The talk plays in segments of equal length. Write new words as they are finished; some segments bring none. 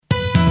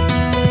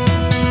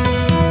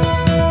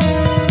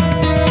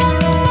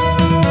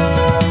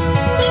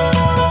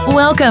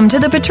Welcome to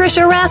the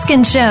Patricia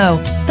Raskin Show,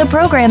 the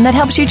program that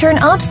helps you turn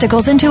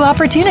obstacles into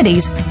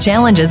opportunities,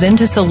 challenges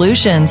into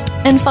solutions,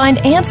 and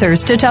find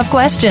answers to tough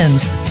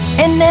questions.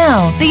 And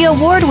now, the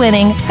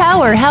award-winning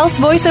powerhouse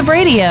voice of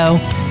radio.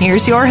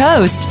 Here's your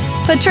host,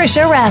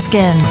 Patricia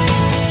Raskin.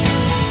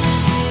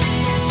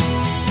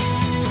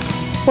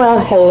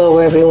 Well, hello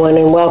everyone,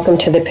 and welcome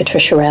to the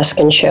Patricia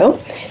Raskin Show.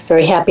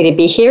 Very happy to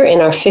be here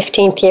in our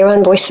 15th year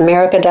on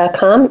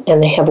VoiceAmerica.com,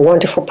 and they have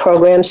wonderful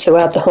programs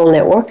throughout the whole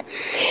network.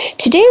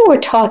 Today we're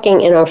talking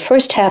in our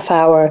first half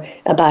hour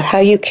about how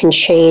you can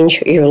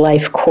change your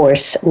life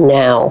course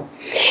now.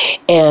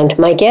 And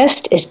my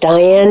guest is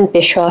Dianne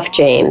Bischoff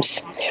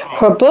James.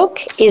 Her book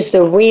is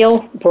The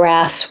Real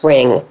Brass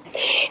Ring.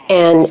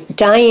 And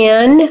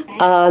Dianne,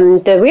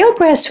 the Real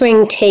Brass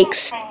Ring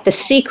takes the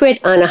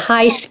secret on a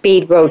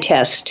high-speed road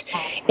test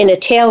in a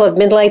tale of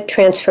midlife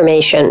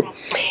transformation.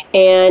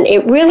 And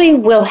it really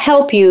will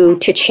help you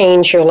to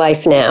change your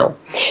life now.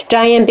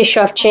 Dianne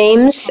Bischoff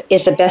James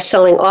is a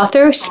best-selling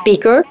author,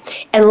 speaker,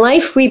 and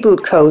life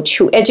reboot coach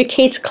who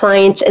educates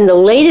clients in the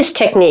latest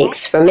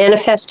techniques for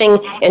manifesting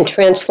and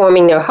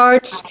transforming their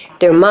hearts,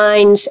 their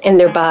minds, and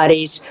their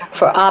bodies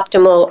for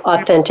optimal,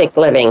 authentic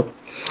living.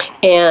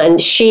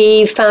 And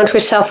she found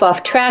herself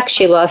off track.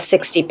 She lost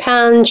 60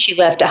 pounds. She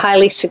left a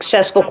highly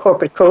successful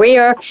corporate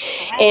career.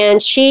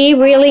 And she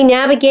really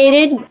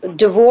navigated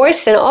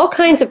divorce and all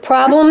kinds of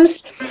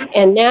problems,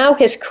 and now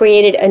has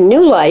created a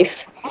new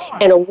life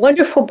and a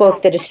wonderful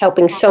book that is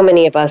helping so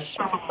many of us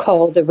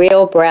called The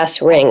Real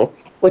Brass Ring,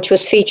 which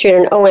was featured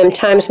in OM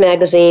Times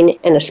Magazine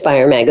and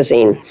Aspire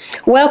Magazine.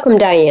 Welcome,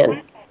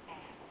 Dianne.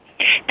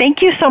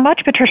 Thank you so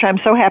much, Patricia. I'm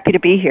so happy to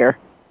be here.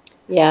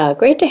 Yeah,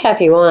 great to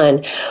have you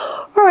on.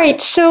 All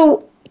right,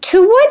 so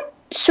to what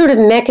sort of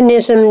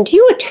mechanism do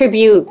you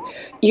attribute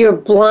your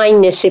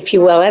blindness, if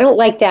you will? I don't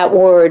like that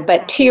word,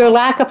 but to your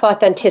lack of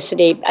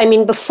authenticity. I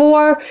mean,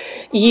 before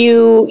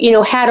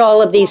you had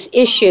all of these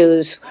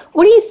issues,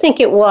 what do you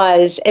think it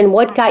was, and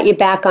what got you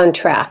back on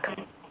track?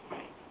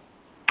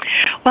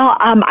 Well,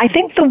 I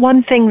think the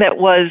one thing that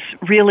was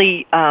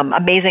really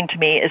amazing to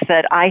me is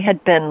that I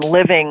had been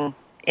living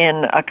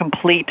in a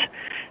complete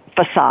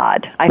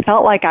facade. I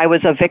felt like I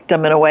was a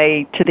victim in a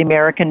way to the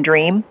American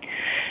dream.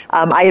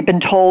 I had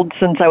been told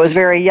since I was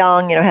very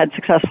young, had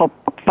successful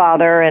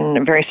father and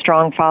a very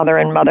strong father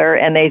and mother,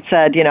 and they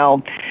said,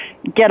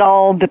 get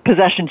all the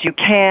possessions you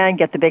can,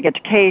 get the big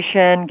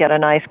education, get a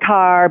nice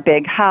car,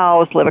 big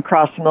house, live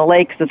across from the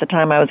lakes. At the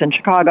time I was in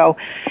Chicago.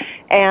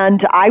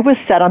 And I was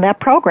set on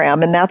that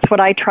program, and that's what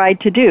I tried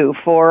to do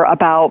for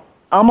about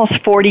almost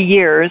 40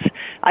 years.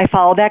 I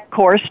followed that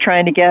course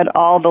trying to get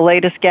all the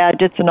latest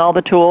gadgets and all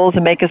the tools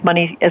and make as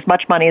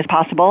much money as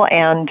possible.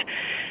 And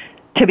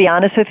to be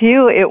honest with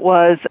you, it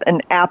was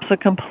an absolute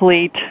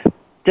complete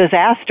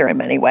disaster in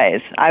many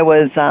ways. I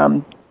was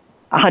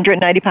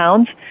 190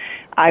 pounds.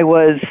 I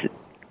was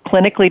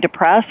clinically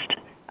depressed.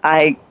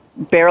 I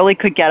barely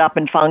could get up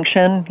and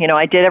function.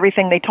 I did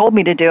everything they told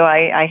me to do.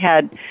 I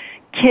had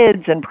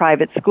kids in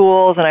private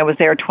schools, and I was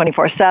there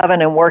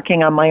 24/7 and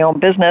working on my own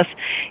business,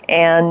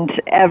 and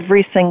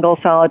every single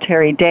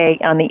solitary day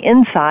on the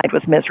inside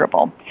was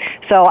miserable.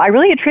 So I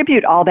really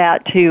attribute all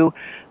that to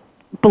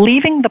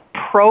believing the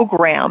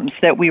programs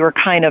that we were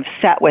kind of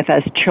set with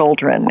as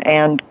children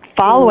and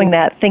following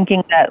that,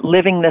 thinking that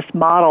living this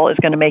model is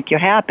going to make you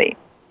happy.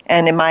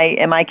 And in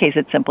my case,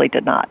 it simply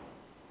did not.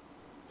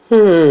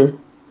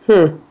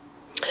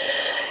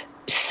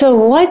 So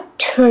what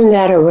turned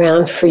that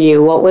around for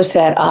you? What was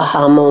that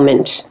aha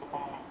moment?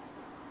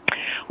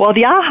 Well,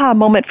 the aha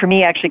moment for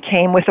me actually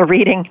came with a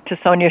reading to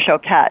Sonia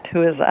Choquette,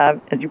 who is,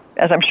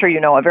 as I'm sure you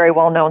know, a very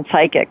well-known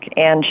psychic.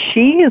 And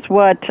she is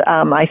what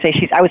I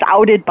was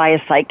outed by a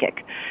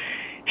psychic.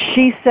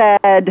 She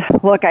said,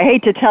 look, I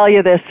hate to tell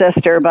you this,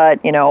 sister, but,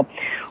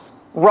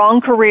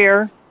 wrong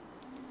career,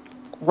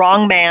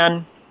 wrong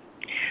man,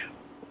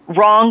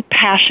 wrong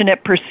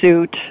passionate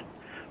pursuit,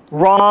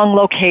 wrong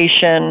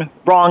location,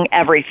 wrong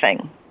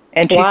everything.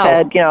 And she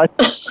said, it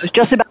was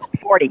just about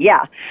 40,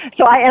 yeah.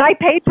 So I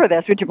paid for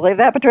this. Would you believe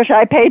that, Patricia?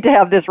 I paid to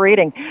have this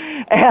reading.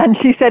 And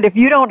she said, if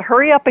you don't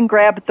hurry up and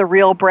grab the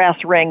real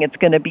brass ring, it's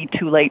going to be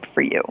too late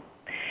for you.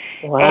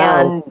 Wow.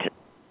 And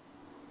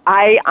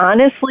I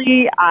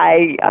honestly,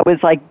 I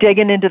was like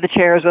digging into the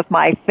chairs with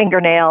my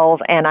fingernails,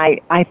 and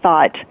I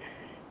thought,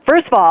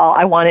 first of all,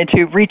 I wanted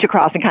to reach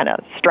across and kind of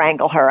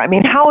strangle her. I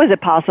mean, how is it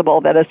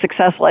possible that a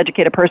successful,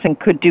 educated person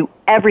could do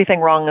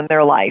everything wrong in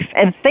their life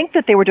and think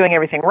that they were doing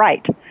everything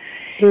right?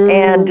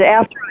 And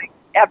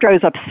after I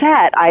was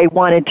upset, I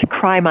wanted to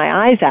cry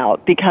my eyes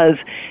out because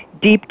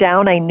deep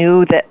down I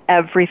knew that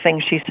everything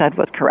she said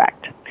was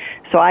correct.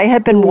 So I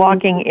had been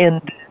walking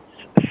in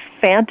this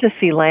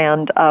fantasy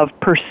land of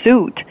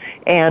pursuit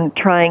and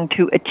trying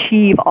to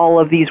achieve all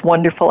of these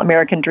wonderful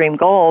American dream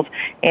goals,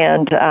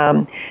 and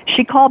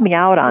she called me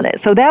out on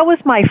it. So that was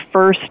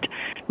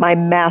my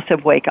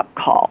massive wake-up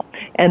call.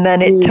 And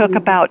then it took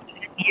about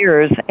 10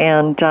 years,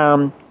 and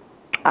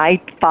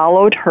I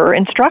followed her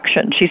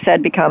instructions. She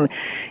said, become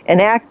an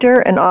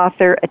actor, an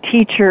author, a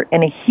teacher,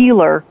 and a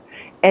healer,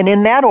 and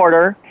in that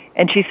order.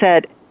 And she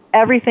said,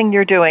 everything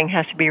you're doing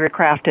has to be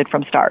recrafted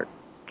from start.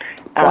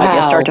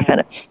 Wow. Start to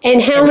finish.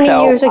 And how many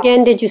years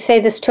again did you say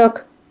this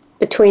took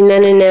between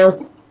then and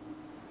now?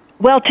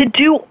 Well, to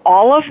do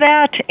all of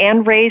that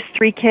and raise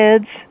 3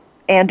 kids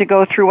and to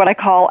go through what I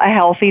call a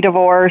healthy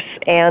divorce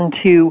and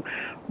to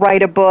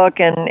write a book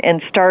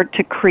and start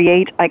to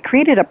I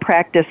created a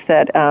practice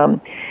that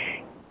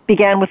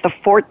began with the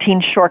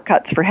 14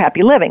 shortcuts for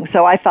happy living.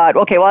 So I thought,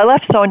 okay, well, I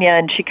left Sonia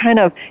and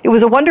it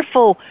was a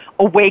wonderful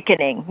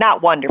awakening.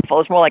 Not wonderful,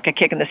 it was more like a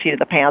kick in the seat of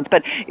the pants,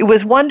 but it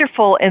was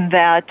wonderful in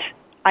that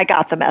I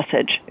got the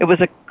message. It was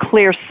a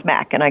clear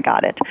smack, and I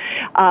got it.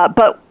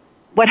 But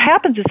what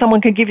happens is someone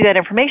can give you that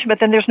information, but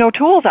then there's no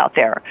tools out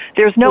there.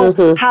 There's no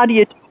how do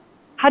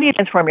you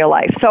transform your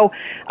life? So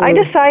I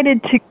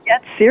decided to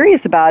get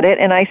serious about it,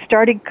 and I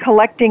started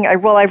collecting.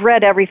 I've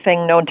read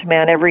everything known to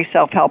man, every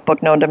self-help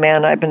book known to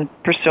man. I've been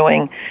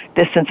pursuing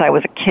this since I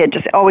was a kid,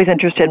 just always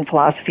interested in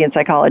philosophy and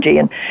psychology.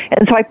 And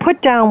so I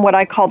put down what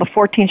I call the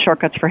 14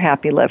 shortcuts for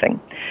happy living,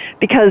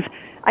 because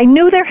I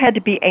knew there had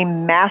to be a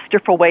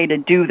masterful way to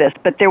do this,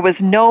 but there was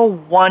no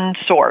one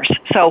source.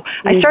 So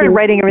I started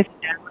writing everything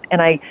down,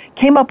 and I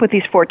came up with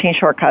these 14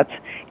 shortcuts,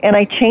 and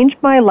I changed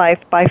my life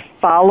by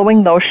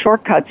following those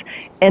shortcuts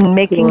and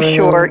making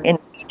sure in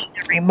each and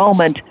every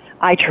moment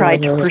I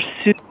tried to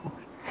pursue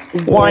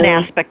one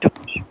aspect of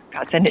the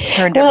shortcuts, and it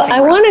turned out. Well,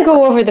 I want to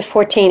go over the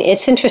 14.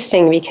 It's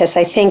interesting because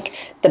I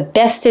think the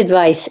best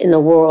advice in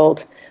the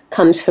world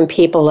comes from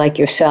people like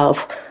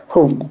yourself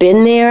who've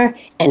been there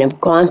and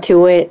have gone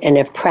through it and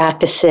have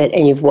practiced it,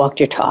 and you've walked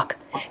your talk.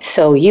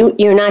 So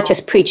you're not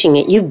just preaching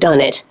it, you've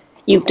done it.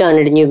 You've done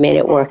it and you've made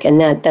it work, and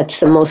that's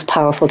the most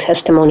powerful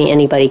testimony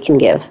anybody can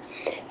give.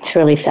 It's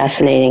really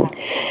fascinating.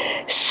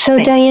 So,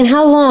 Dianne,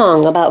 how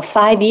long? About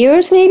 5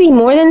 years, maybe?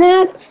 More than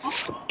that?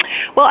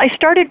 Well, I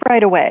started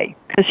right away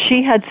because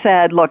she had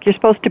said, look, you're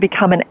supposed to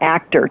become an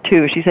actor,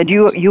 too. She said,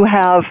 you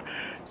have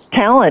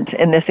talent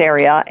in this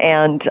area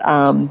and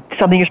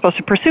something you're supposed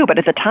to pursue. But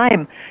at the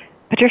time,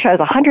 Patricia, I was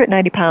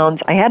 190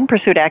 pounds. I hadn't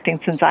pursued acting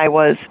since I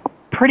was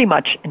pretty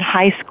much in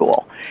high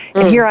school.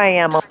 And here I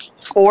am,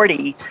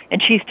 40,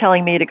 and she's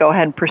telling me to go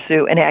ahead and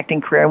pursue an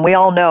acting career. And we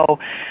all know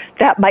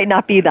that might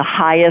not be the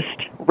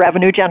highest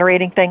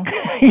revenue-generating thing.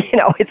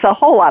 It's a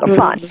whole lot of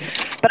fun.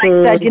 But I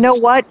said, you know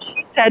what?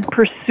 She said,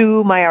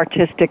 pursue my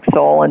artistic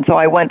soul. And so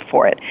I went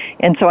for it.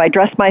 And so I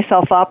dressed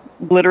myself up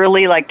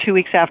literally like 2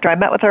 weeks after I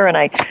met with her, and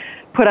I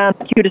put on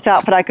the cutest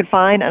outfit I could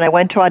find, and I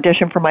went to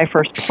audition for my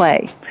first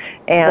play.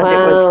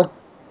 And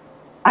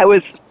I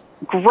was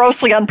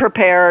grossly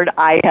unprepared.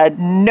 I had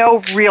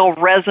no real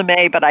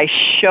resume, but I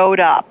showed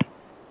up,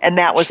 and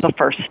that was the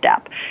first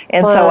step.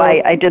 And so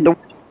I did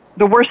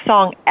the worst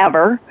song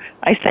ever.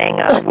 I sang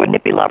Wouldn't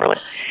It Be Lovely?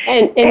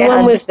 And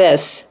when was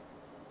this?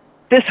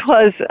 This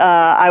was,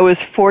 I was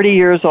 40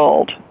 years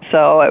old,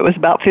 so it was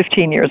about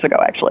 15 years ago,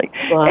 actually.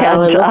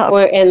 Wow,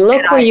 and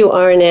look where you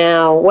are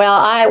now.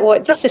 Well,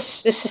 this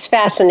is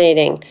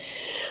fascinating.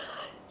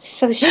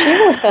 So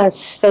share with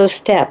us those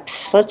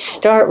steps. Let's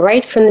start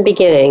right from the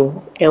beginning,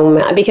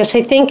 because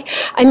I think,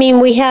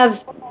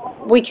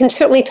 we can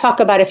certainly talk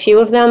about a few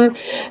of them,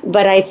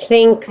 but I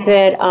think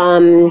that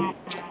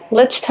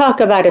let's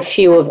talk about a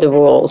few of the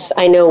rules.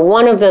 I know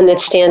one of them that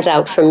stands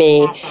out for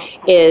me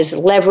is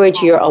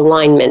leverage your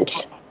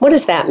alignment. What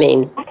does that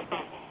mean?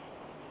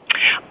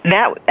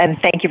 And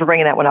thank you for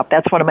bringing that one up.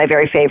 That's one of my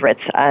very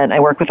favorites, and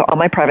I work with all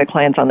my private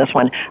clients on this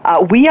one.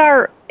 We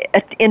are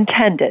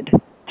intended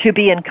to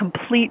be in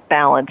complete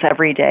balance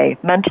every day,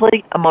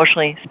 mentally,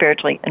 emotionally,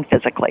 spiritually, and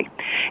physically.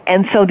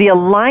 And so the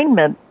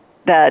alignment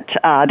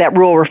that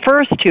rule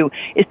refers to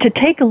is to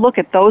take a look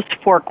at those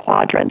 4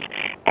 quadrants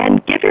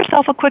and give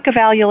yourself a quick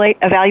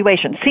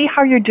evaluation. See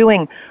how you're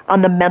doing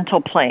on the mental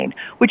plane,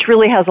 which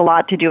really has a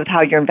lot to do with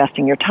how you're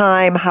investing your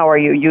time, how are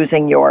you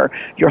using your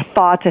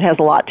thoughts. It has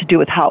a lot to do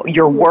with how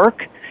your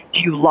work. Do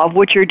you love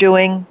what you're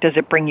doing? Does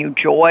it bring you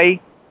joy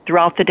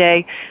throughout the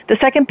day? The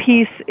second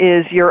piece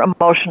is your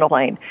emotional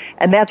plane,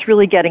 and that's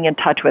really getting in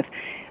touch with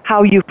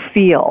how you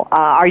feel.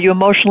 Are you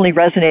emotionally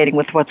resonating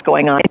with what's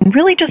going on? And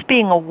really just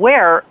being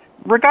aware,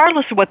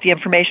 regardless of what the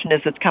information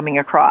is that's coming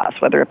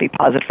across, whether it be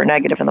positive or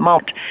negative in the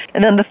moment.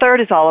 And then the third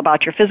is all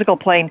about your physical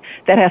plane.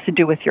 That has to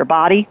do with your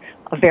body,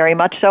 very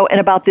much so, and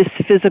about this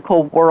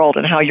physical world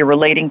and how you're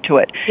relating to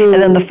it.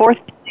 And then the fourth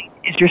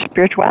is your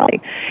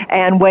spirituality.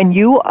 And when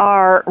you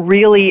are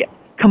really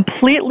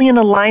completely in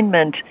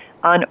alignment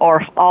on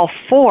all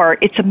 4,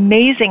 it's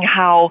amazing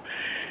how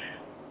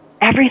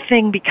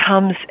everything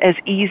becomes as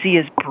easy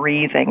as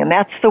breathing. And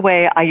that's the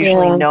way I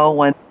usually know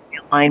when the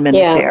alignment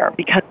is there,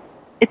 because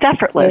it's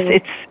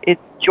effortless.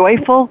 It's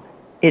joyful,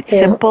 it's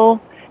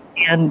simple,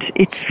 and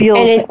it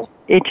feels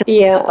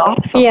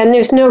awesome. Yeah, and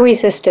there's no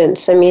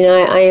resistance.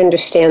 I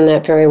understand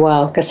that very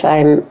well because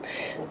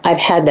I've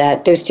had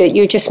that.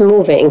 You're just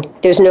moving.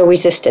 There's no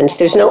resistance.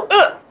 There's no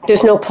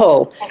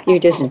pull. You're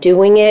just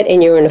doing it,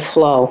 and you're in a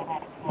flow.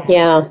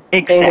 Yeah,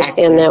 Exactly. I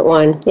understand that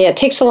one. Yeah, it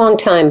takes a long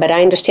time, but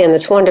I understand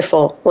that's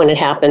wonderful when it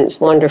happens.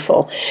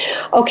 Wonderful.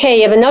 Okay,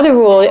 you have another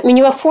rule. I mean,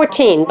 you have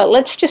 14, but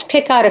let's just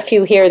pick out a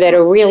few here that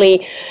are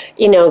really,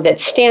 that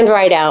stand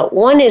right out.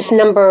 One is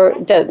number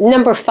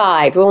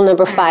 5, rule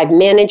number 5,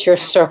 manage your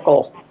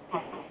circle.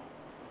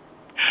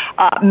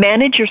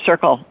 Manage your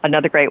circle,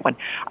 another great one.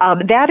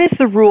 That is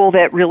the rule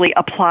that really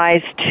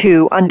applies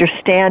to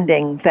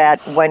understanding that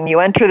when you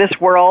enter this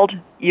world,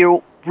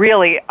 you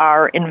really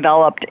are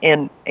enveloped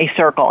in a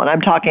circle, and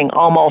I'm talking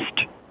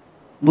almost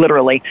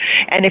literally.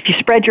 And if you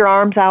spread your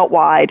arms out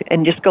wide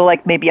and just go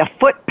like maybe a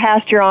foot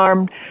past your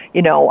arm,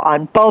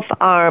 on both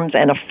arms,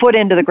 and a foot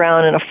into the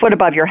ground and a foot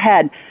above your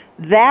head,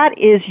 that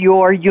is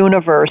your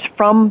universe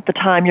from the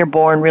time you're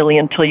born really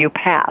until you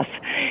pass.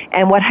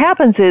 And what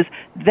happens is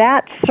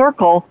that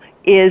circle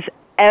is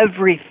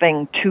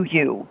everything to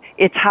you.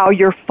 It's how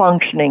you're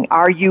functioning.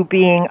 Are you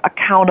being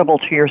accountable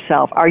to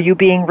yourself? Are you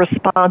being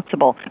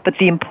responsible? But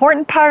the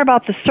important part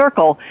about the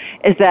circle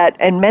is that,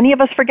 and many of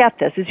us forget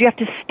this, is you have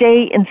to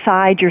stay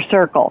inside your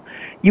circle.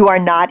 You are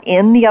not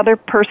in the other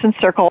person's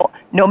circle,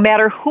 no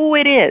matter who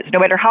it is, no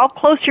matter how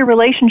close your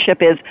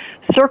relationship is.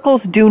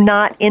 Circles do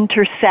not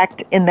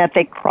intersect in that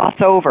they cross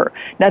over.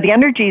 Now, the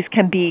energies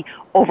can be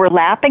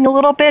overlapping a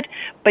little bit,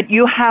 but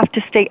you have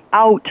to stay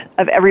out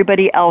of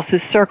everybody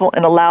else's circle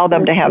and allow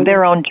them to have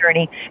their own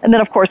journey. And then,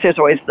 of course, there's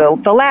always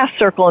the last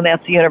circle, and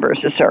that's the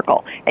universe's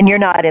circle, and you're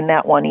not in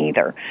that one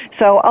either.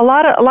 So a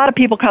lot of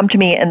people come to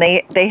me, and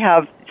they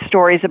have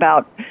stories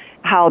about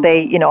how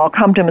they, I'll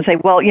come to them and say,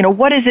 well,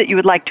 what is it you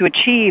would like to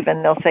achieve?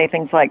 And they'll say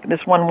things like,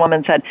 this one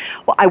woman said,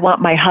 well, I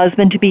want my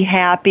husband to be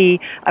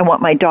happy, I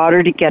want my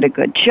daughter to get a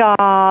good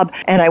job,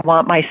 and I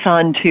want my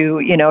son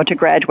to, to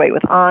graduate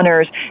with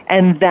honors,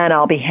 and then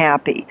I'll be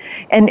happy.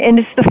 And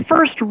it's the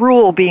first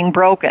rule being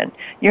broken.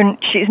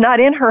 She's not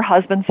in her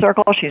husband's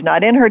circle, she's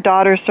not in her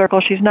daughter's circle,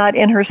 she's not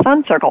in her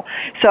son's circle.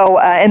 So,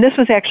 and this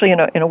was actually in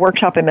a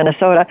workshop in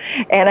Minnesota,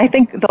 and I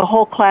think the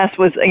whole class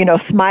was,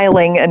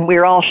 smiling, and we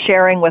were all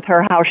sharing with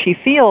her how she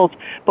feels,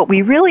 but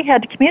we really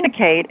had to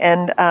communicate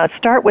and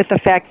start with the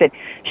fact that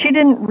she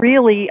didn't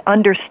really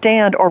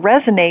understand or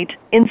resonate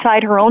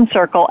inside her own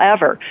circle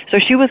ever. So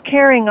she was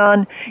carrying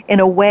on in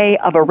a way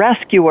of a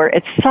rescuer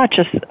at such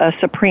a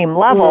supreme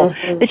level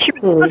that she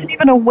wasn't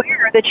even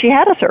aware that she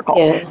had a circle.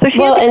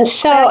 Yeah.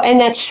 So and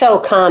that's so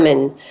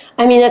common.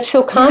 I mean, that's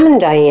so common,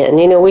 Diane.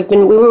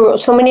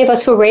 So many of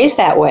us were raised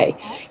that way.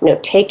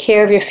 Take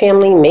care of your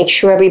family, make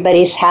sure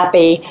everybody's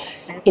happy.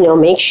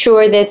 Make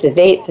sure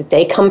that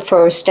they come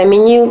first. I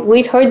mean,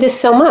 we've heard this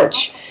so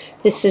much.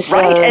 This is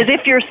right, as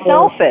if you're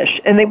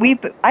selfish. And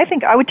I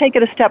think I would take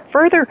it a step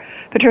further,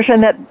 Patricia,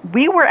 in that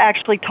we were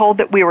actually told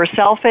that we were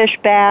selfish,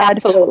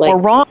 bad, or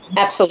wrong.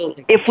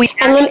 Absolutely. If we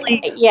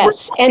actually were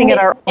looking at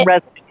our own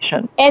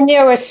resolution. And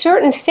there are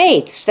certain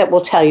faiths that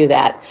will tell you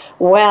that.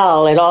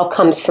 Well, it all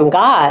comes from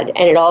God,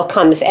 and it all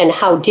comes, and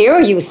how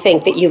dare you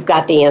think that you've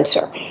got the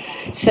answer?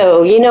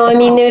 So,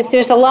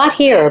 there's a lot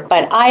here,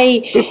 but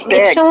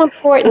it's so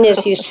important,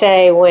 as you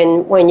say,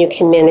 when you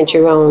can manage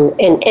your own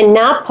and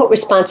not put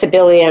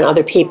responsibility on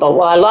other people.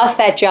 Well, I lost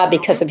that job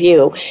because of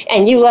you,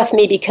 and you left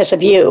me because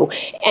of you,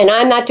 and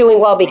I'm not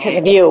doing well because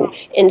of you,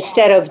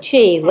 instead of,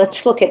 gee,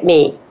 let's look at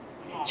me.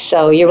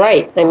 So you're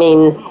right. I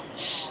mean,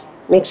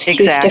 makes a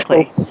huge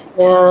difference.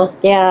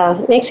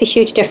 Yeah, it makes a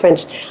huge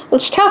difference.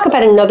 Let's talk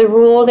about another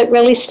rule that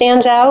really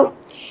stands out.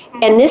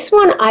 And this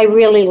one I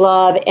really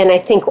love, and I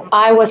think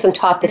I wasn't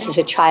taught this as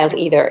a child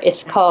either.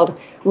 It's called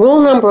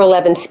Rule Number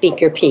 11, Speak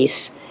Your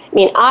Piece. I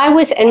mean,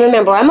 and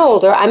remember, I'm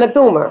older, I'm a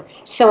boomer.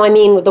 So,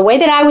 the way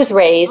that I was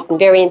raised,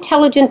 very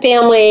intelligent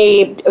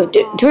family,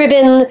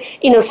 driven,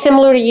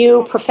 similar to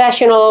you,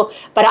 professional,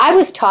 but I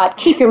was taught,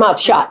 keep your mouth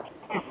shut.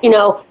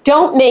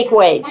 Don't make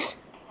waves.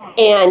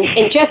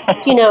 And just,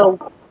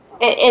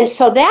 and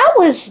so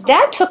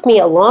that took me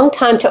a long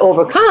time to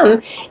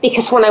overcome,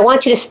 because when I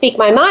wanted to speak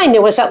my mind,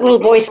 there was that little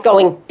voice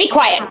going, be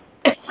quiet.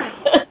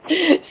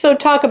 So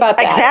talk about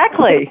that.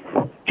 Exactly.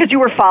 Because you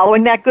were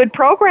following that good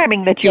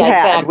programming that you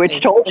had,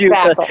 which told you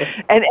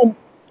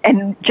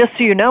and just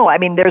so you know,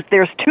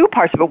 there's two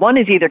parts of it. One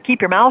is either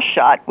keep your mouth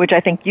shut, which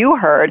I think you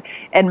heard,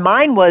 and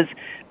mine was,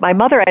 my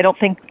mother, I don't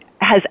think,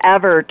 has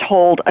ever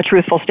told a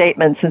truthful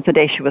statement since the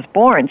day she was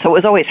born, so it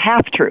was always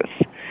half-truth.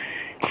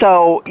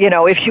 So,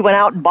 if she went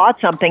out and bought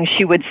something,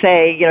 she would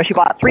say, she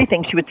bought 3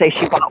 things, she would say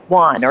she bought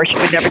 1, or she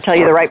would never tell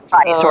you the right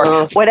price,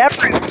 or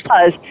whatever it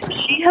was.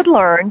 She had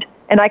learned,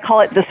 and I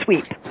call it the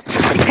sweep.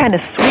 You kind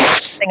of sweep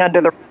something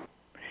under the room,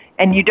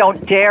 and you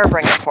don't dare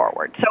bring it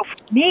forward. So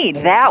for me,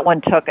 that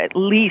one took at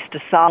least a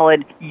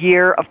solid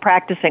year of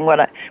practicing what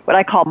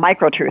I call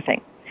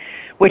micro-truthing,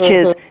 which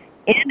is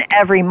in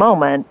every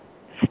moment,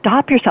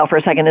 stop yourself for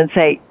a second and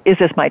say, is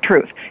this my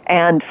truth?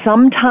 And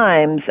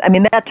sometimes,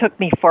 that took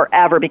me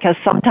forever, because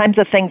sometimes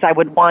the things I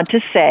would want to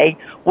say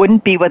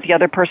wouldn't be what the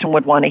other person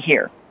would want to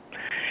hear.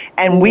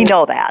 And we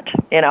know that,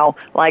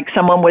 like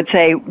someone would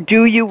say,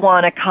 do you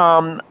want to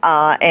come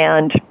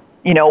and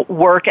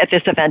work at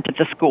this event at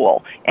the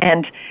school?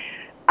 And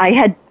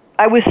I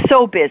I was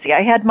so busy.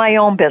 I had my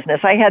own business.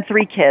 I had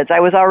 3 kids. I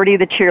was already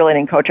the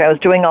cheerleading coach. I was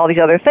doing all these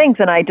other things,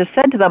 and I just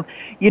said to them,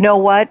 you know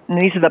what?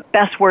 And these are the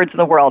best words in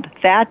the world.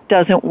 That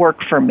doesn't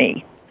work for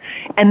me.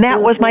 And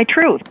that was my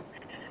truth.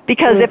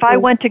 Because if I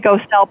went to go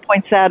sell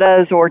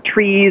poinsettias or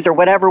trees or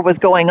whatever was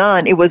going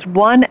on, it was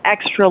one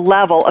extra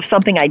level of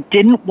something I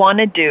didn't want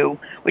to do,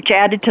 which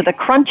added to the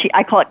crunchy,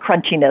 I call it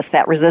crunchiness,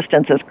 that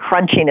resistance is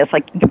crunchiness,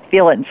 like you can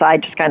feel it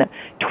inside just kind of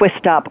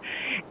twist up.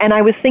 And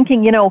I was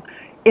thinking, you know,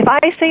 if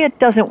I say it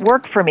doesn't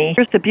work for me,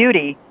 here's the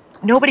beauty,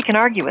 nobody can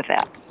argue with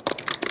that.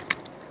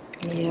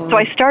 Yeah. So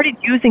I started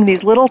using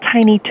these little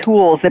tiny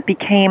tools that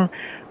became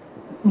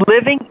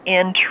living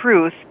in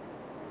truth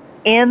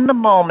in the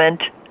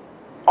moment,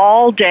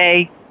 all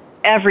day,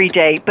 every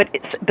day. But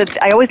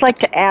I always like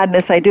to add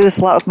this, I do this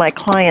a lot with my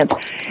clients,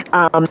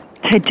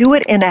 to do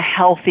it in a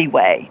healthy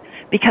way,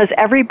 because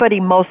everybody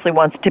mostly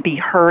wants to be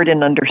heard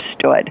and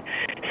understood.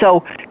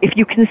 So if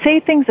you can say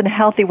things in a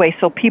healthy way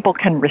so people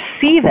can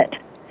receive it,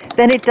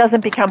 then it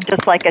doesn't become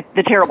just like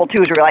the terrible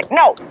twos where you're like,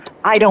 no,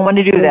 I don't want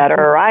to do that,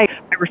 or I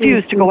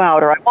refuse to go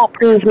out, or I won't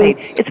participate.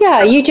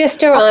 You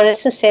just are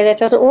honest and say that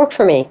doesn't work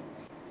for me.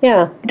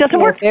 Yeah. It doesn't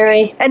work.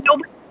 And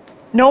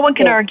no one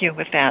can argue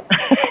with that,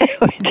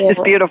 which is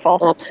beautiful.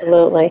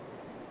 Absolutely.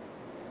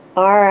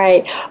 All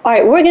right.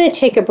 We're going to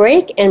take a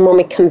break, and when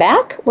we come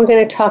back, we're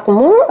going to talk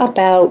more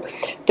about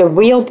the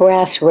real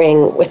brass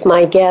ring with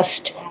my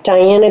guest,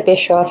 Dianne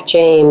Bischoff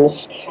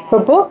James. Her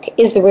book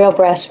is The Real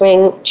Brass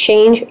Ring,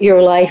 Change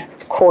Your Life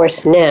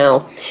Course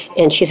Now.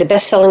 And she's a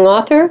best-selling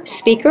author,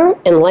 speaker,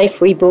 and life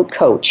reboot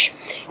coach.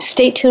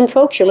 Stay tuned,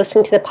 folks. You're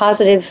listening to the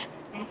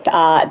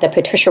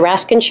Patricia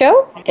Raskin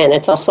Show, and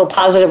it's also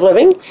Positive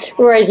Living,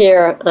 right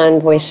here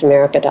on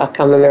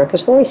VoiceAmerica.com,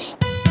 America's Voice.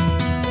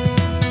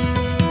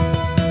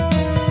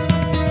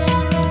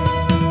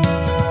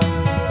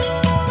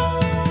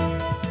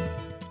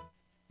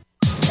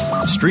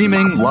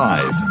 Streaming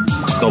live,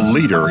 the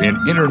leader in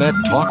Internet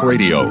Talk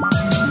Radio,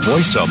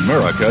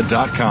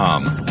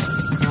 VoiceAmerica.com.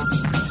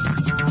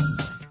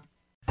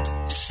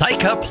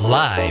 Psych Up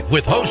Live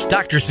with host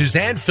Dr.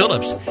 Suzanne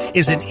Phillips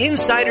is an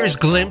insider's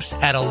glimpse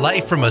at a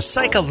life from a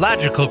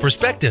psychological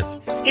perspective.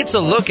 It's a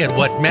look at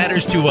what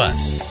matters to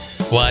us.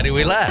 Why do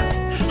we laugh?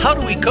 How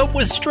do we cope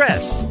with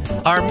stress?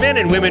 Are men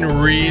and women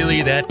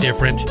really that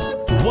different?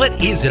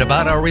 What is it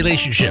about our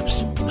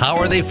relationships? How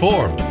are they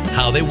formed?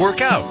 How they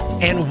work out?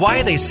 And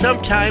why they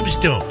sometimes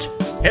don't?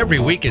 Every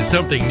week is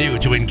something new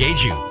to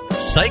engage you.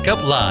 Psych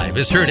Up Live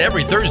is heard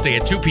every Thursday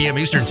at 2 p.m.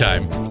 Eastern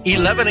Time,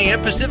 11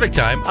 a.m. Pacific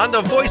Time on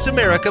the Voice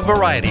America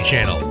Variety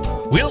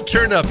Channel. We'll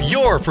turn up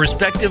your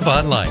perspective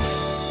on life.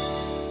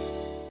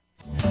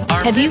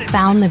 Have you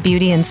found the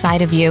beauty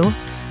inside of you?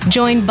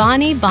 Join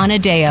Bonnie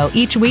Bonadeo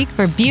each week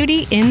for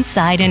Beauty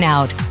Inside and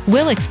Out.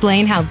 We'll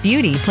explain how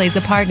beauty plays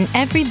a part in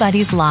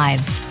everybody's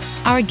lives.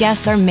 Our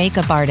guests are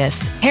makeup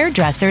artists,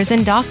 hairdressers,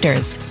 and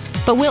doctors.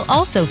 But we'll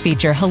also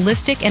feature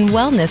holistic and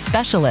wellness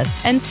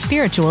specialists and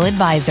spiritual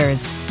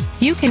advisors.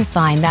 You can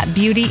find that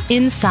beauty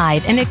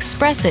inside and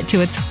express it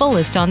to its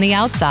fullest on the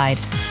outside.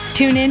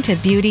 Tune in to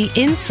Beauty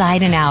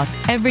Inside and Out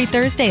every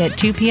Thursday at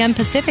 2 p.m.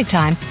 Pacific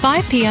Time,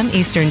 5 p.m.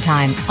 Eastern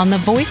Time on the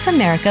Voice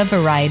America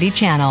Variety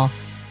Channel.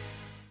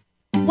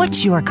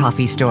 What's your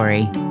coffee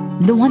story?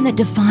 The one that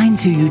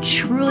defines who you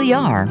truly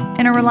are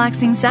in a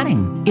relaxing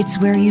setting. It's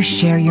where you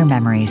share your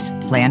memories,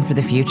 plan for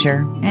the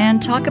future,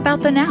 and talk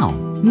about the now.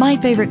 My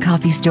Favorite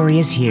Coffee Story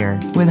is here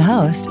with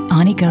host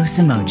Aniko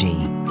Samoji.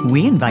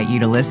 We invite you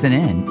to listen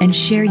in and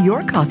share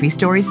your coffee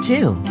stories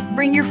too.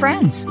 Bring your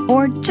friends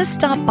or just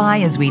stop by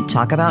as we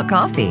talk about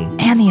coffee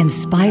and the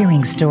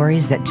inspiring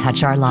stories that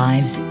touch our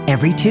lives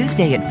every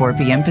Tuesday at 4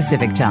 p.m.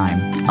 Pacific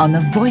Time on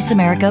the Voice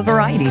America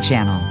Variety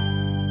Channel.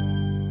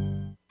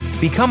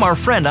 Become our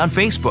friend on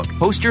Facebook.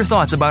 Post your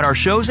thoughts about our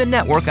shows and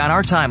network on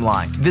our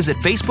timeline. Visit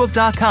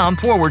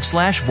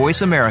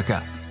Facebook.com/Voice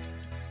America.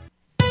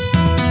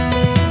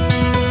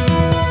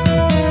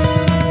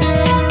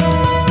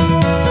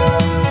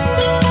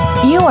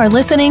 You are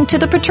listening to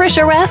The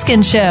Patricia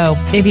Raskin Show.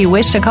 If you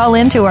wish to call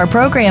into our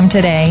program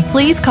today,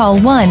 please call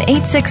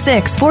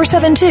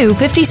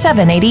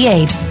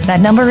 1-866-472-5788. That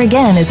number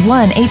again is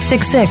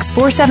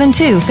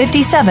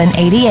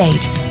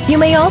 1-866-472-5788. You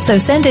may also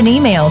send an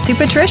email to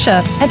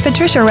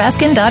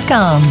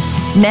patricia@patriciaraskin.com.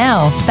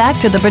 Now, back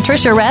to The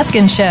Patricia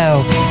Raskin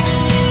Show.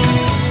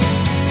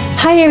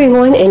 Hi,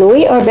 everyone, and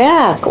we are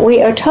back.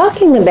 We are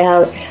talking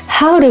about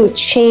how to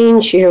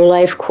change your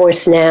life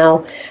course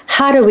now,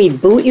 how to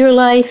reboot your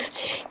life,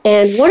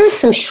 and what are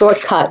some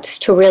shortcuts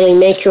to really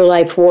make your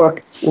life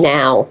work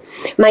now.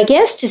 My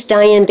guest is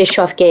Dianne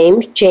Bischoff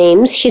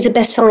James. She's a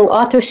best-selling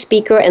author,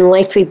 speaker, and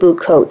life reboot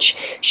coach.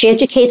 She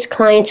educates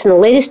clients in the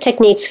latest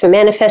techniques for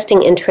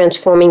manifesting and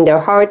transforming their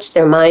hearts,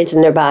 their minds,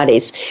 and their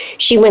bodies.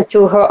 She went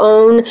through her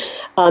own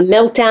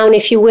meltdown,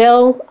 if you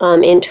will,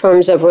 in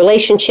terms of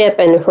relationship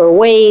and her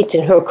weight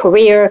and her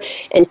career,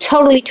 and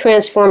totally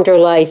transformed her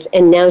life.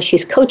 And now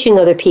she's coaching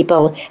other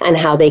people on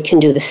how they can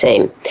do the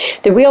same.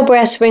 The Real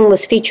Brass Ring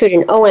was featured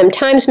in OM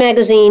Times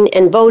Magazine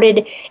and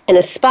voted in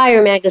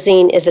Aspire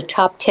Magazine as the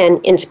top 10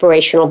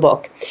 inspirational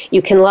book.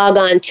 You can log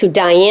on to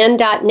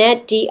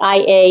Dianne.net,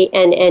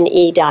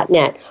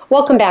 Dianne.net.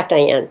 Welcome back,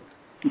 Dianne.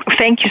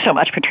 Thank you so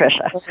much,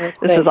 Patricia.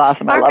 This is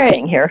awesome. I love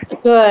being here.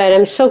 Good.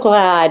 I'm so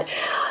glad.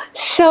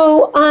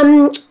 So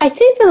I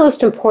think the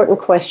most important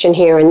question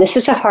here, and this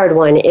is a hard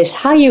one, is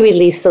how you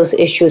release those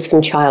issues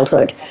from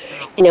childhood.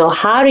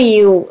 How do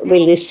you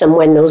release them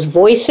when those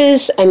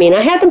voices, I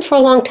had them for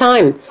a long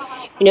time,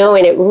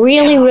 and it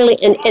really,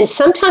 and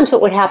sometimes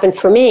what would happen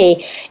for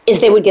me is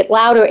they would get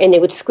louder and they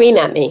would scream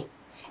at me.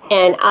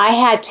 And I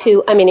had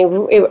to,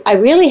 I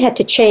really had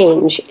to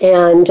change,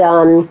 and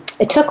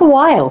it took a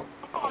while.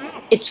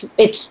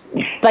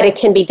 But it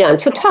can be done.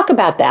 So talk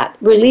about that,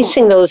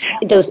 releasing those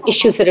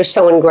issues that are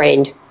so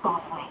ingrained.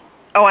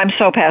 Oh, I'm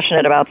so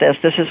passionate about this.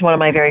 This is one of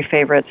my very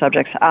favorite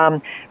subjects.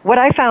 What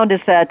I found is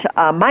that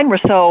mine were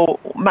so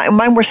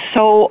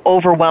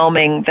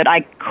overwhelming that I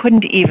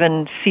couldn't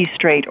even see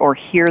straight or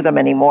hear them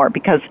anymore,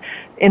 because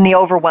in the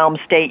overwhelmed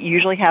state, you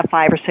usually have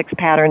 5 or 6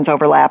 patterns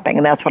overlapping,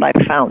 and that's what I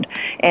found.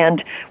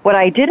 And what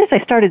I did is I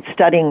started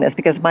studying this,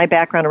 because my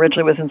background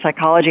originally was in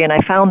psychology, and I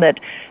found that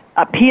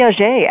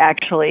Piaget,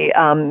 actually,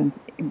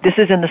 this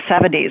is in the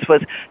 70s,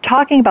 was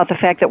talking about the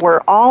fact that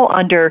we're all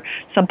under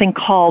something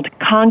called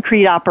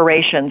concrete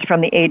operations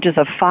from the ages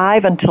of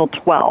 5 until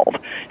 12.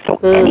 So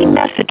any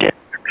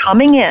messages are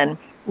coming in,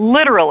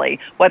 literally,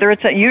 whether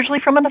it's usually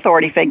from an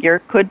authority figure,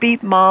 could be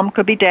mom,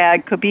 could be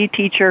dad, could be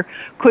teacher,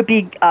 could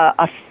be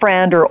a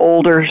friend or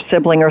older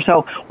sibling or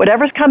so.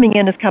 Whatever's coming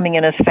in is coming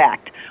in as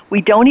fact. We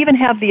don't even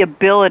have the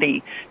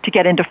ability to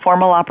get into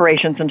formal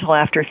operations until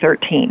after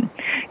 13.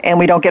 And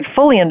we don't get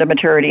fully into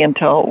maturity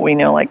until we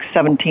know like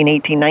 17,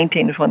 18,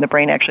 19 is when the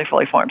brain actually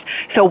fully forms.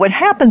 So what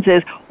happens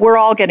is we're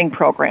all getting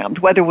programmed,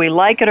 whether we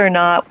like it or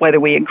not, whether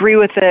we agree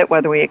with it,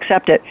 whether we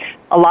accept it.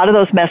 A lot of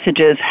those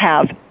messages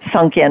have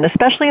sunk in,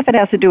 especially if it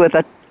has to do with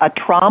a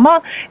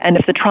trauma, and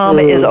if the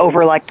trauma is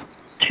over like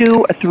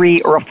 2, a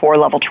 3, or a 4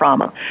 level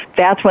trauma.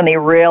 That's when they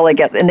really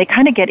get, and they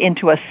kind of get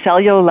into a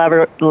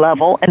cellular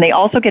level, and they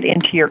also get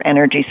into your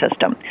energy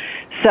system.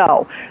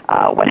 So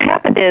what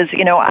happened is,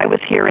 I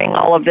was hearing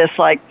all of this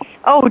like,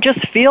 oh, just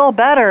feel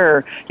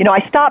better.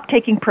 I stopped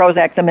taking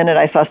Prozac the minute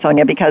I saw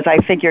Sonia, because I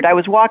figured I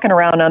was walking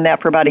around on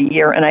that for about a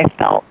year and I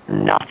felt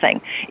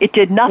nothing. It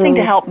did nothing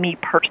to help me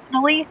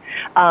personally.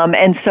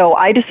 And so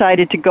I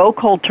decided to go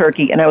cold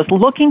turkey, and I was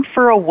looking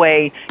for a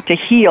way to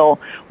heal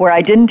where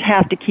I didn't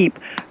have to keep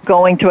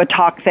going to a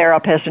talk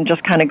therapist and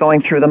just kind of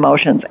going through the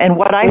motions. And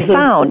what I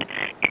found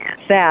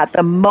is that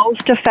the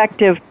most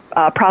effective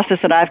process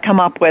that I've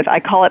come up with, I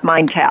call it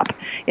Mind Tap.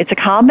 It's a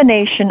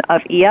combination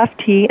of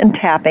EFT and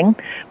tapping,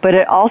 but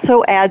it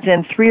also adds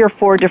in 3 or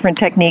 4 different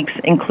techniques,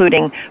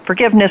 including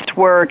forgiveness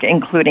work,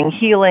 including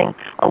healing,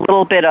 a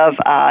little bit of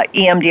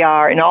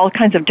EMDR, and all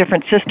kinds of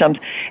different systems.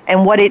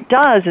 And what it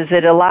does is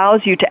it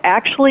allows you to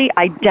actually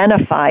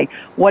identify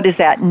what is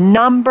that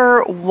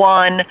number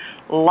one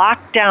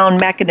lockdown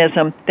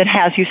mechanism that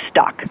has you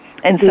stuck.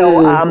 And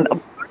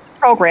so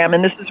program,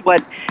 and this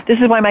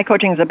is why my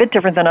coaching is a bit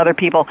different than other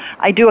people.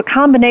 I do a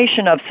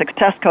combination of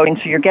success coaching,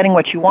 so you're getting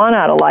what you want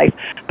out of life,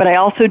 but I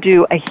also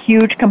do a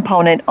huge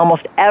component.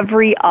 Almost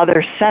every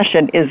other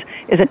session is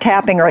a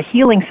tapping or a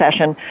healing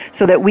session,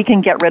 so that we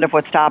can get rid of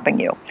what's stopping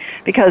you.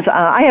 Because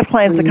I have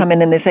clients that come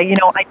in and they say,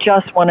 I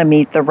just want to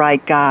meet the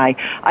right guy.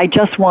 I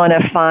just want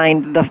to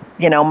find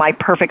my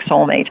perfect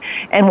soulmate.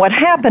 And what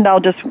happened, I'll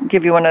just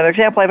give you another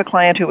example. I have a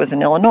client who was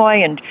in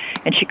Illinois, and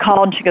she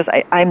called and she goes,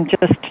 I'm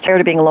just tired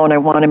of being alone. I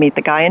want to meet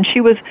the guy. And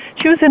she was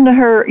into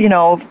her,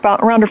 about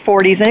around her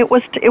 40s, and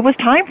it was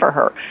time for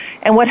her.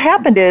 And what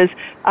happened is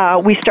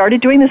we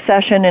started doing the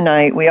session,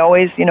 and we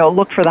always,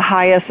 look for the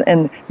highest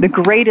and the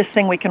greatest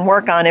thing we can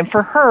work on. And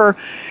for her,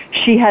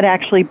 she had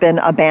actually been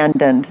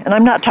abandoned. And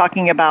I'm not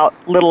talking about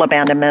little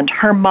abandonment.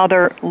 Her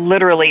mother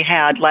literally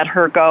had let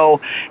her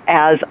go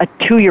as a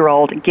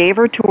 2-year-old, gave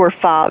her to her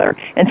father,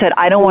 and said,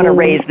 I don't want to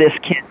raise this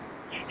kid.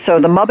 So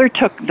the mother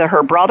took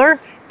her brother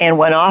and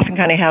went off and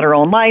kind of had her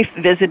own life,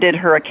 visited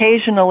her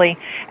occasionally,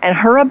 and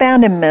her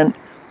abandonment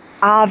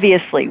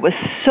obviously was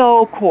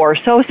so core,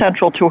 so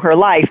central to her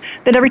life,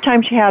 that every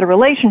time she had a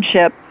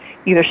relationship,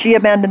 either she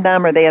abandoned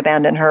them or they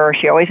abandoned her, or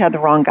she always had the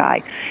wrong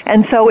guy.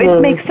 And so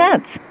it makes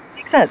sense.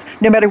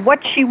 No matter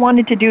what she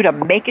wanted to do to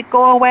make it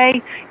go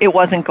away, it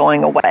wasn't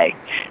going away.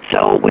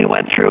 So we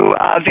went through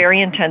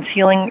very intense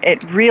healing.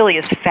 It really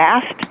is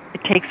fast.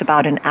 It takes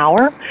about an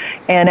hour.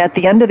 And at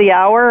the end of the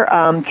hour,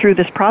 through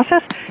this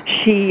process,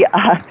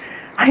 I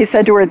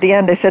said to her at the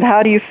end, I said,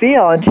 how do you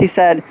feel? And she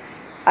said,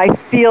 I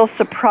feel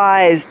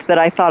surprised that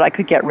I thought I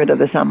could get rid of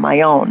this on my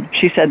own.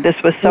 She said, this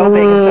was so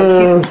big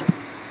and so huge.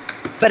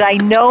 But I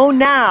know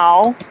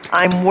now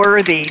I'm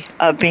worthy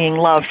of being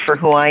loved for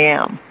who I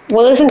am.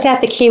 Well, isn't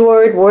that the key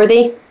word,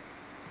 worthy?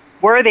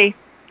 Worthy.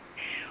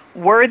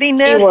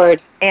 Worthiness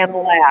Keyword. and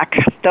lack.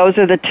 Those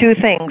are the two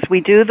things.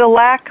 We do the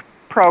lack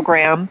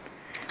program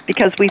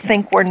because we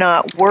think we're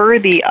not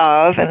worthy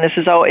of, and this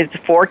is always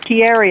 4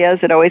 key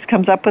areas. It always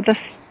comes up with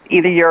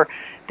either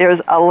there's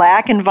a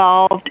lack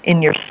involved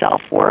in your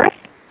self-worth.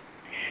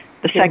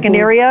 The second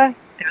area,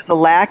 there's a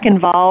lack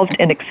involved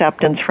in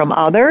acceptance from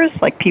others,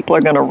 like people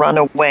are going to run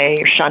away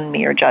or shun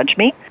me or judge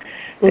me.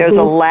 There's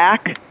a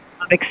lack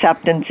of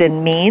acceptance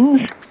in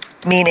means,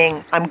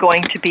 meaning I'm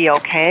going to be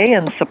okay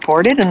and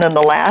supported. And then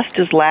the last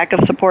is lack of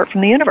support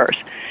from the universe.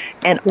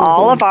 And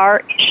all of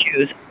our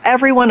issues,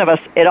 every one of us,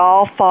 it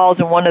all falls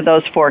in one of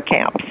those 4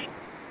 camps.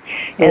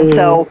 And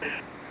so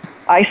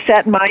I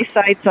set my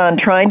sights on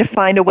trying to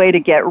find a way to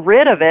get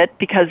rid of it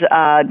because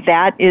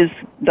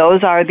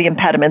those are the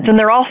impediments. And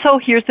they're also,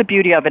 here's the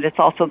beauty of it, it's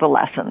also the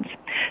lessons.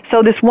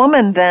 So this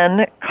woman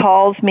then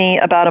calls me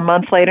about a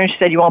month later and she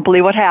said, you won't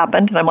believe what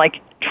happened. And I'm like,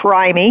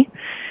 try me.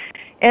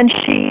 And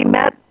she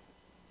met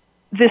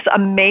this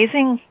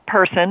amazing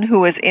person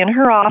who was in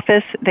her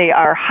office. They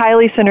are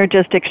highly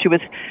synergistic.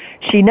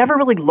 She never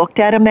really looked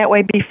at him that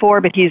way before,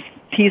 but he's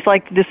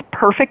like this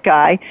perfect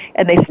guy,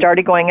 and they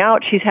started going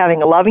out. She's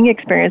having a loving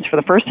experience for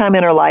the first time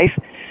in her life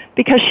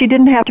because she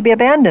didn't have to be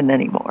abandoned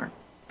anymore.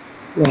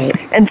 Right.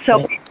 And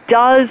so it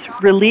does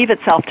relieve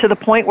itself to the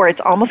point where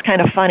it's almost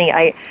kind of funny.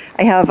 I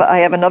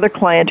have another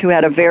client who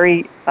had a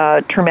very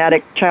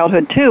traumatic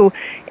childhood too,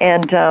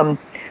 and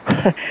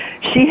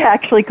she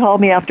actually called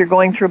me after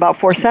going through about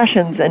 4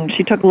 sessions, and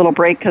she took a little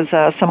break because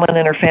someone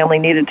in her family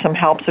needed some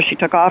help, so she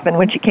took off. And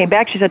when she came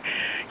back, she said,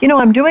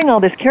 I'm doing all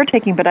this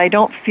caretaking, but I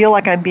don't feel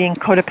like I'm being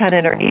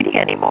codependent or needy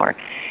anymore.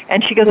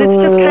 And she goes, it's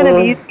just kind of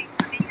easy.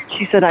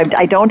 She said,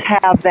 I don't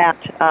have that,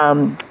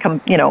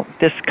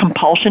 this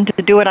compulsion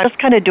to do it. I'm just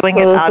kind of doing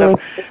it out of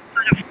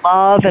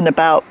love and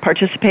about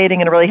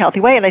participating in a really healthy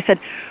way. And I said,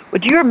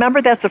 well, do you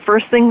remember that's the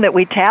first thing that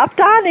we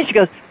tapped on? And she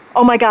goes,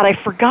 oh, my God, I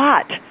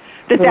forgot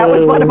that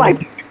was one of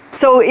my...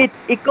 So it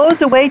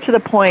goes away to the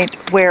point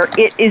where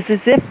it is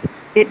as if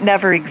it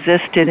never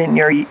existed in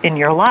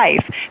your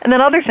life. And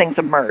then other things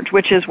emerge,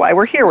 which is why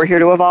we're here. We're here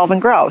to evolve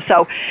and grow.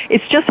 So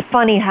it's just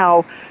funny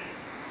how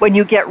when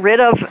you get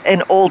rid of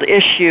an old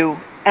issue,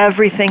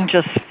 everything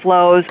just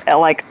flows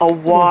like a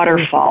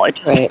waterfall. It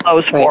just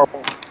flows forward.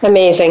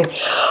 Amazing.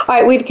 All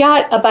right, we've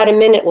got about a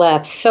minute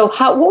left. So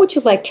what would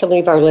you like to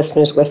leave our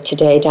listeners with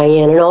today,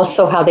 Dianne, and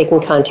also how they can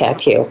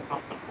contact you?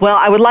 Well,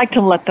 I would like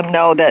to let them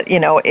know that,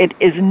 it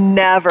is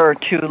never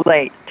too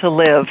late to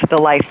live the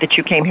life that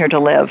you came here to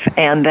live,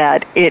 and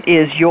that it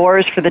is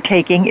yours for the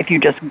taking if you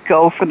just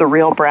go for the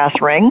real brass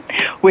ring,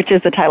 which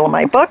is the title of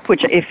my book,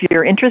 which if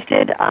you're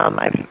interested,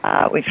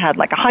 we've had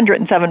like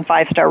 107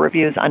 5-star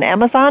reviews on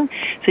Amazon,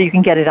 so you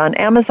can get it on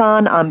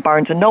Amazon, on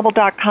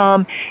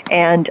barnesandnoble.com,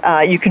 and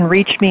you can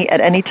reach me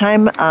at any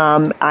time.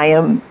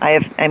 I'm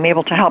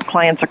able to help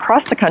clients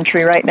across the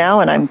country right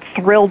now, and I'm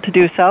thrilled to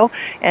do so,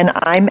 and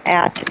I'm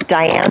at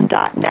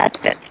Dianne.net.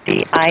 That's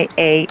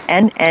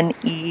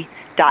DIANNE.net.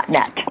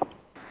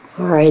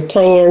 All right,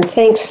 Dianne,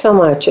 thanks so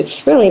much.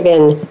 It's really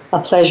been a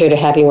pleasure to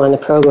have you on the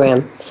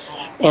program.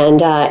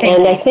 And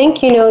I think,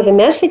 the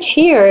message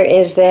here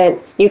is that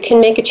you can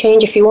make a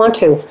change if you want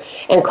to.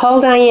 And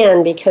call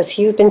Dianne because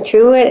you've been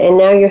through it, and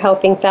now you're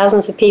helping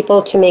thousands of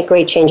people to make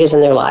great changes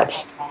in their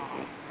lives.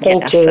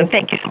 Thank you.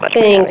 Thank you so much.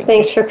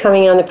 Thanks for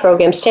coming on the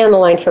program. Stay on the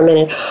line for a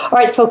minute. All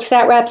right, folks,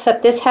 that wraps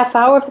up this half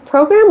hour of the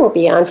program. We'll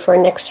be on for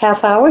our next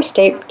half hour.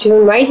 Stay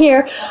tuned right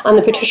here on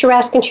the Patricia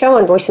Raskin Show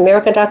on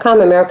VoiceAmerica.com,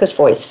 America's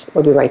Voice.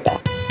 We'll be right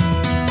back.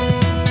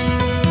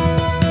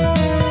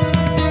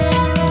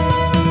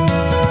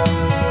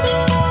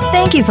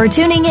 Thank you for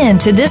tuning in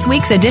to this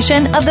week's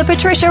edition of the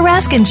Patricia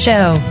Raskin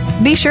Show.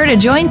 Be sure to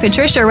join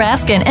Patricia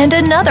Raskin and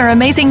another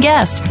amazing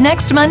guest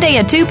next Monday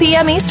at 2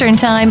 p.m. Eastern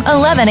Time,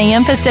 11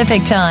 a.m.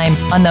 Pacific Time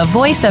on the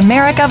Voice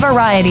America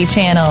Variety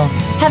Channel.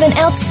 Have an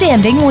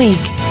outstanding week.